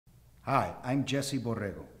Hi, I'm Jesse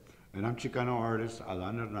Borrego. And I'm Chicano artist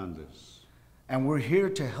Adan Hernandez. And we're here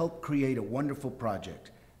to help create a wonderful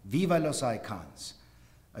project, Viva los Icons,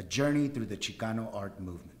 a journey through the Chicano art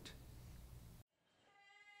movement.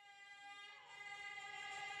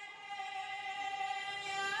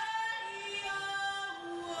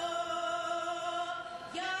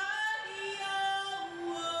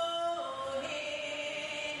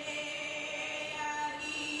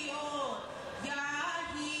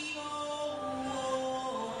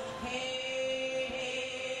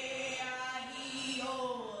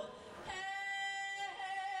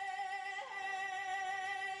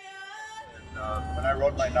 When I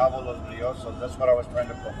wrote my novel Los Briosos, that's what I was trying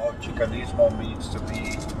to promote. Chicanismo means to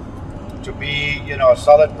be, a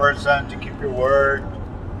solid person, to keep your word,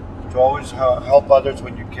 to always help others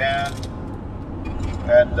when you can,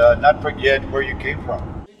 and not forget where you came from.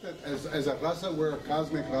 I think that as a raza, we're a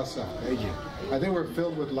cosmic raza. I think we're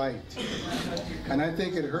filled with light. And I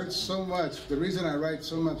think it hurts so much. The reason I write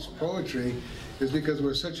so much poetry is because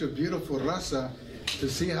we're such a beautiful raza. To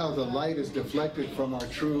see how the light is deflected from our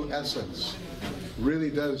true essence really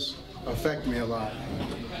does affect me a lot,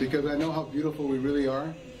 because I know how beautiful we really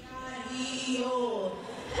are. This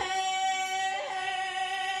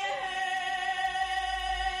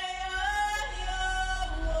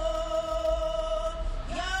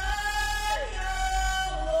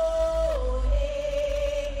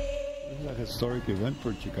is a historic event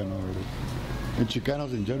for Chicano artists, and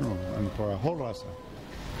Chicanos in general, and for our whole raza.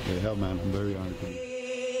 Yeah, hell man, I'm very honored to be.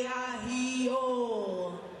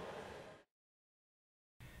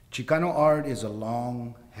 Chicano art is a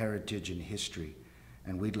long heritage and history,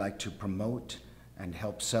 and we'd like to promote and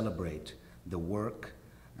help celebrate the work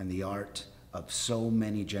and the art of so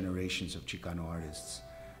many generations of Chicano artists.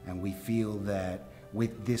 And we feel that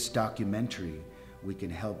with this documentary, we can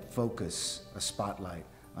help focus a spotlight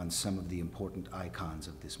on some of the important icons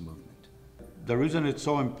of this movement. The reason it's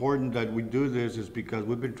so important that we do this is because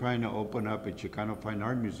we've been trying to open up a Chicano Fine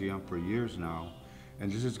Art Museum for years now,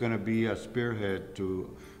 and this is going to be a spearhead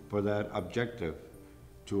for that objective,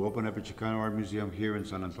 to open up a Chicano Art Museum here in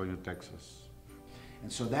San Antonio, Texas.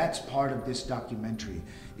 And so that's part of this documentary,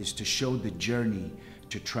 is to show the journey,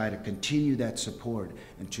 to try to continue that support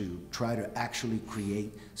and to try to actually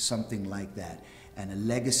create something like that, and a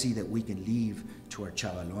legacy that we can leave to our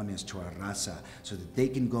chavalones, to our raza, so that they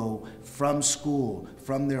can go from school,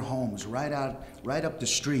 from their homes, right up the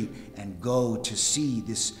street, and go to see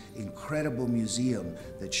this incredible museum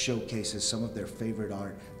that showcases some of their favorite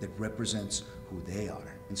art that represents who they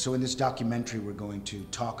are. And so in this documentary, we're going to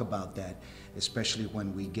talk about that, especially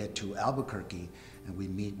when we get to Albuquerque and we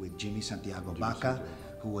meet with Jimmy Santiago Baca,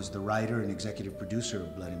 who was the writer and executive producer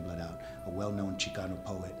of Blood In, Blood Out, a well-known Chicano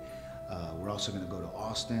poet. We're also going to go to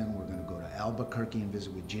Austin, we're going to go to Albuquerque and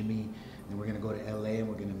visit with Jimmy, then we're going to go to LA and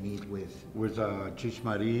we're going to meet with Chich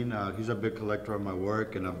Marin. He's a big collector of my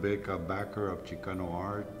work and a big backer of Chicano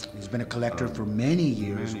art. He's been a collector for many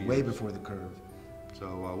years, way before the curve.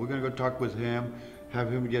 So we're going to go talk with him,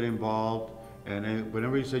 have him get involved, and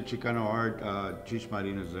whenever you say Chicano art, Chich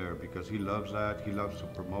Marin is there because he loves that, he loves to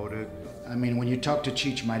promote it. I mean, when you talk to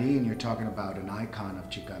Chich Marin, you're talking about an icon of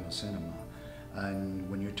Chicano cinema. And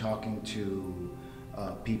when you're talking to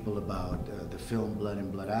people about the film Blood In,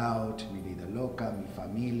 Blood Out, Mi Vida Loca, Mi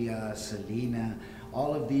Familia, Selena,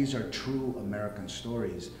 all of these are true American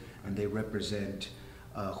stories, and they represent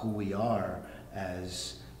who we are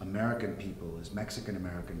as American people, as Mexican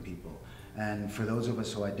American people, and for those of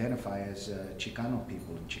us who identify as Chicano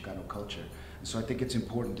people and Chicano culture. And so I think it's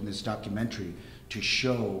important in this documentary to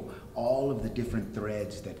show all of the different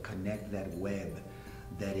threads that connect that web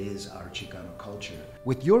that is our Chicano culture.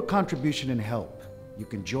 With your contribution and help, you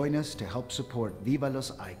can join us to help support Viva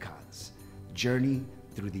los Icons, journey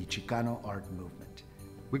through the Chicano art movement.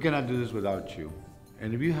 We cannot do this without you.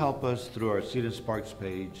 And if you help us through our Seed and Sparks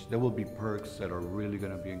page, there will be perks that are really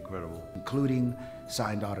going to be incredible. Including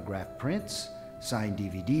signed autographed prints, signed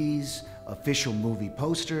DVDs, official movie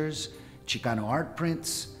posters, Chicano art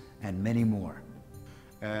prints, and many more.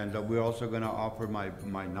 And we're also going to offer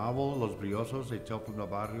my novel, Los Briosos, A Tale from the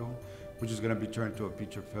Barrio, which is going to be turned to a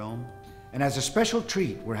feature film. And as a special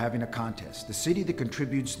treat, we're having a contest. The city that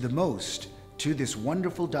contributes the most to this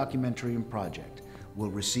wonderful documentary and project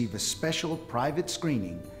will receive a special private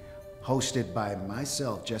screening hosted by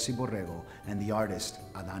myself, Jesse Borrego, and the artist,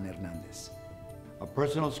 Adan Hernandez. A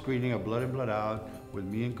personal screening of Blood In, Blood Out with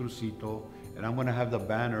me and Crucito, and I'm going to have the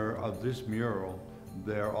banner of this mural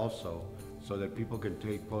there also, so that people can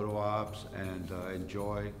take photo ops and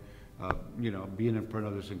enjoy, being in front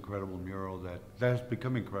of this incredible mural that has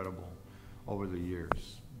become incredible over the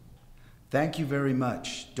years. Thank you very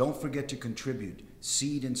much. Don't forget to contribute.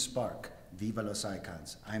 Seed and spark. Viva los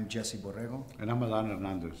Icons. I'm Jesse Borrego. And I'm Adan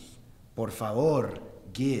Hernandez. Por favor,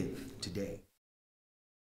 give today.